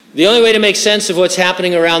The only way to make sense of what's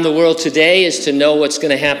happening around the world today is to know what's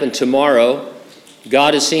going to happen tomorrow.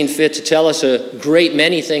 God has seen fit to tell us a great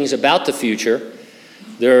many things about the future.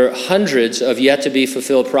 There are hundreds of yet to be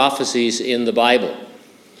fulfilled prophecies in the Bible.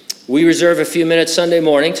 We reserve a few minutes Sunday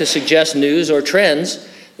morning to suggest news or trends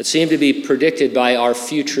that seem to be predicted by our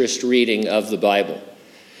futurist reading of the Bible.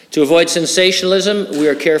 To avoid sensationalism, we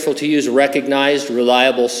are careful to use recognized,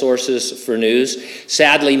 reliable sources for news.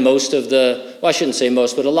 Sadly, most of the, well, I shouldn't say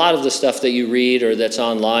most, but a lot of the stuff that you read or that's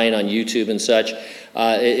online on YouTube and such,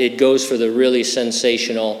 it goes for the really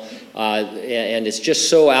sensational, and it's just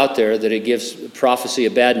so out there that it gives prophecy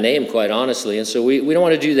a bad name, quite honestly. And so we don't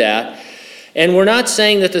want to do that. And we're not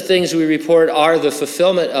saying that the things we report are the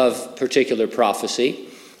fulfillment of particular prophecy.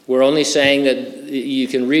 We're only saying that you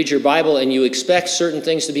can read your Bible and you expect certain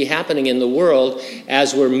things to be happening in the world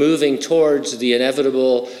as we're moving towards the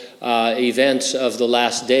inevitable events of the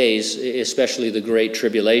last days, especially the Great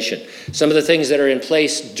Tribulation. Some of the things that are in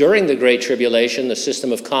place during the Great Tribulation, the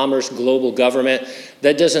system of commerce, global government,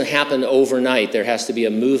 that doesn't happen overnight. There has to be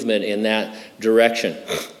a movement in that direction.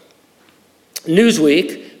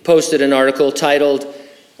 Newsweek posted an article titled,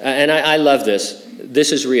 and I love this,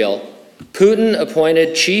 "This is Real, Putin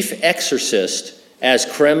appointed chief exorcist as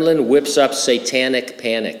Kremlin whips up satanic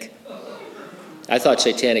panic." I thought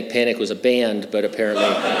Satanic Panic was a band, but apparently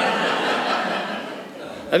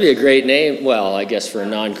that'd be a great name. Well, I guess for a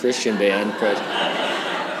non-Christian band, but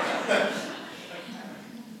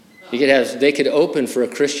they could open for a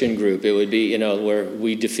Christian group. It would be, where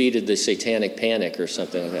we defeated the Satanic Panic or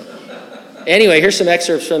something like that. Anyway, here's some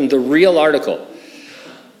excerpts from the Real article.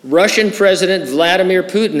 Russian President Vladimir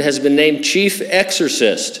Putin has been named chief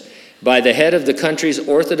exorcist by the head of the country's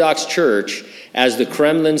Orthodox Church as the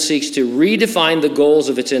Kremlin seeks to redefine the goals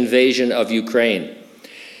of its invasion of Ukraine.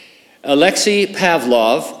 Alexei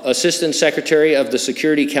Pavlov, Assistant Secretary of the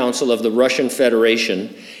Security Council of the Russian Federation,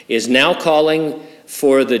 is now calling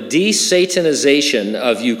for the de-Satanization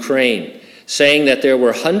of Ukraine, saying that there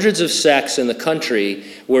were hundreds of sects in the country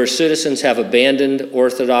where citizens have abandoned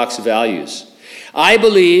Orthodox values. I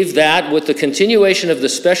believe that with the continuation of the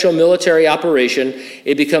special military operation,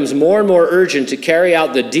 it becomes more and more urgent to carry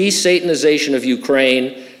out the de-Satanization of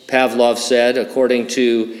Ukraine, Pavlov said, according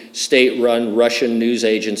to state-run Russian news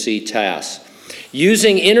agency TASS.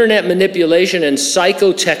 Using internet manipulation and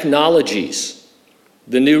psychotechnologies,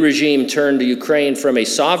 the new regime turned Ukraine from a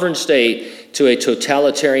sovereign state to a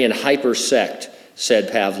totalitarian hyper-sect,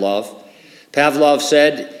 said Pavlov. Pavlov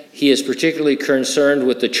said he is particularly concerned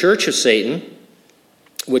with the Church of Satan,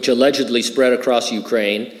 which allegedly spread across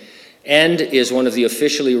Ukraine, and is one of the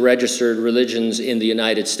officially registered religions in the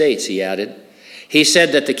United States, he added. He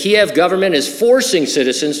said that the Kiev government is forcing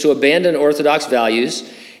citizens to abandon Orthodox values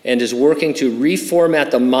and is working to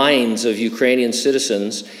reformat the minds of Ukrainian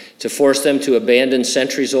citizens to force them to abandon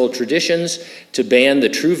centuries-old traditions, to ban the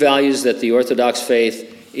true values that the Orthodox faith,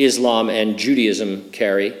 Islam, and Judaism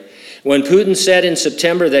carry. When Putin said in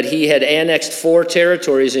September that he had annexed 4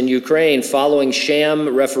 territories in Ukraine following sham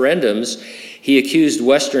referendums, he accused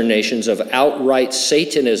Western nations of outright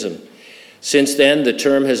Satanism. Since then, the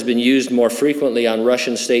term has been used more frequently on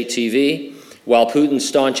Russian state TV, while Putin's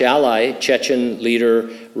staunch ally, Chechen leader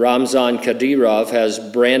Ramzan Kadyrov, has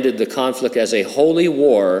branded the conflict as a holy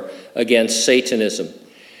war against Satanism.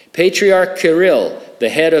 Patriarch Kirill, the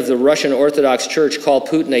head of the Russian Orthodox Church, called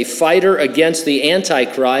Putin a fighter against the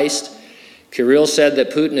Antichrist. Kirill said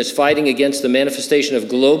that Putin is fighting against the manifestation of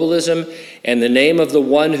globalism, and the name of the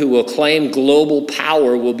one who will claim global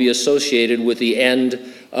power will be associated with the end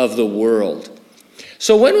of the world.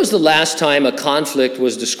 So when was the last time a conflict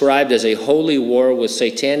was described as a holy war with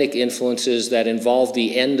satanic influences that involved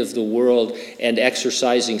the end of the world and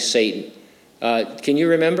exorcising Satan? Can you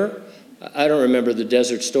remember? I don't remember the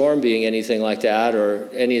Desert Storm being anything like that or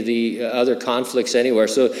any of the other conflicts anywhere.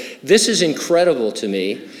 So this is incredible to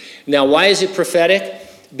me. Now, why is it prophetic?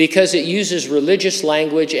 Because it uses religious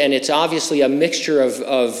language, and it's obviously a mixture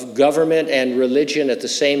of government and religion at the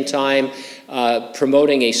same time,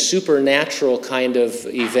 promoting a supernatural kind of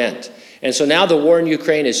event. And so now the war in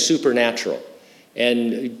Ukraine is supernatural.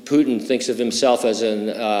 And Putin thinks of himself as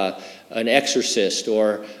an exorcist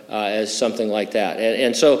or as something like that.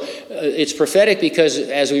 And so it's prophetic because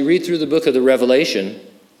as we read through the book of the Revelation,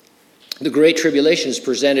 the Great Tribulation is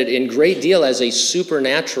presented in great deal as a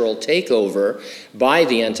supernatural takeover by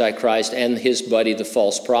the Antichrist and his buddy, the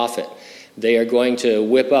false prophet. They are going to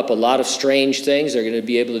whip up a lot of strange things. They're going to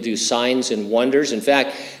be able to do signs and wonders. In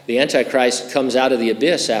fact, the Antichrist comes out of the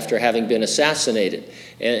abyss after having been assassinated.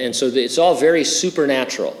 And so it's all very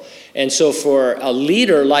supernatural. And so for a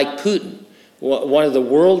leader like Putin, one of the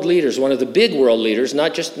world leaders, one of the big world leaders,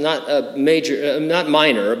 not a major, not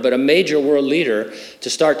minor, but a major world leader, to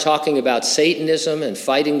start talking about Satanism and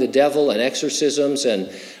fighting the devil and exorcisms and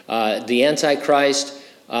the Antichrist.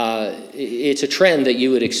 It's a trend that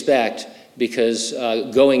you would expect because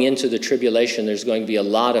going into the tribulation, there's going to be a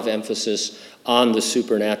lot of emphasis on the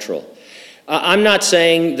supernatural. I'm not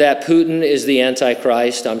saying that Putin is the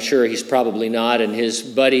Antichrist. I'm sure he's probably not, and his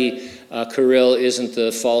buddy Kirill isn't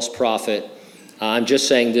the false prophet. I'm just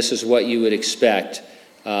saying this is what you would expect.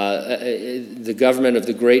 The government of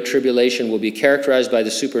the Great Tribulation will be characterized by the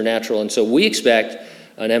supernatural, and so we expect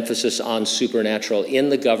an emphasis on supernatural in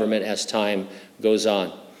the government as time goes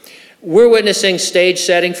on. We're witnessing stage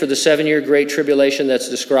setting for the 7-year Great Tribulation that's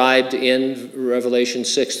described in Revelation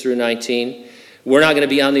 6 through 19. We're not going to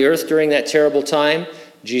be on the earth during that terrible time.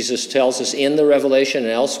 Jesus tells us in the Revelation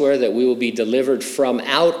and elsewhere that we will be delivered from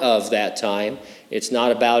out of that time. It's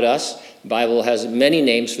not about us. The Bible has many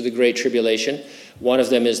names for the Great Tribulation. One of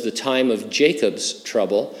them is the time of Jacob's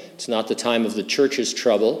trouble. It's not the time of the church's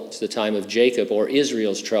trouble. It's the time of Jacob or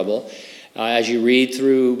Israel's trouble. As you read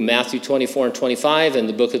through Matthew 24 and 25 and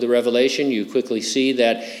the book of the Revelation, you quickly see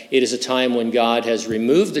that it is a time when God has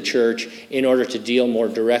removed the church in order to deal more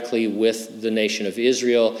directly with the nation of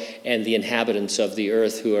Israel and the inhabitants of the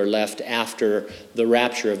earth who are left after the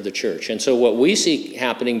rapture of the church. And so what we see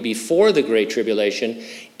happening before the Great Tribulation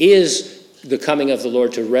is the coming of the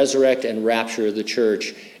Lord to resurrect and rapture the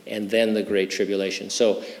church, and then the Great Tribulation.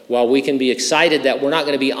 So while we can be excited that we're not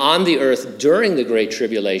going to be on the earth during the Great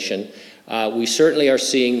Tribulation, we certainly are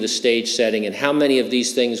seeing the stage setting, and how many of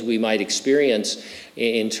these things we might experience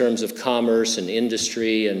in terms of commerce and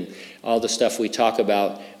industry and all the stuff we talk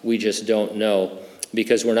about, we just don't know,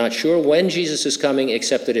 because we're not sure when Jesus is coming,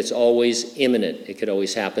 except that it's always imminent. It could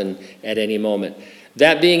always happen at any moment.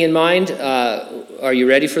 That being in mind, are you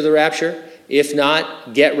ready for the rapture? If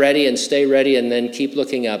not, get ready and stay ready, and then keep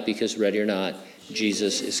looking up, because ready or not,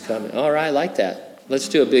 Jesus is coming. All right, I like that. Let's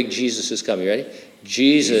do a big Jesus is coming. Ready?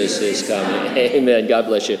 Jesus is coming. Amen. God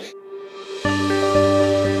bless you.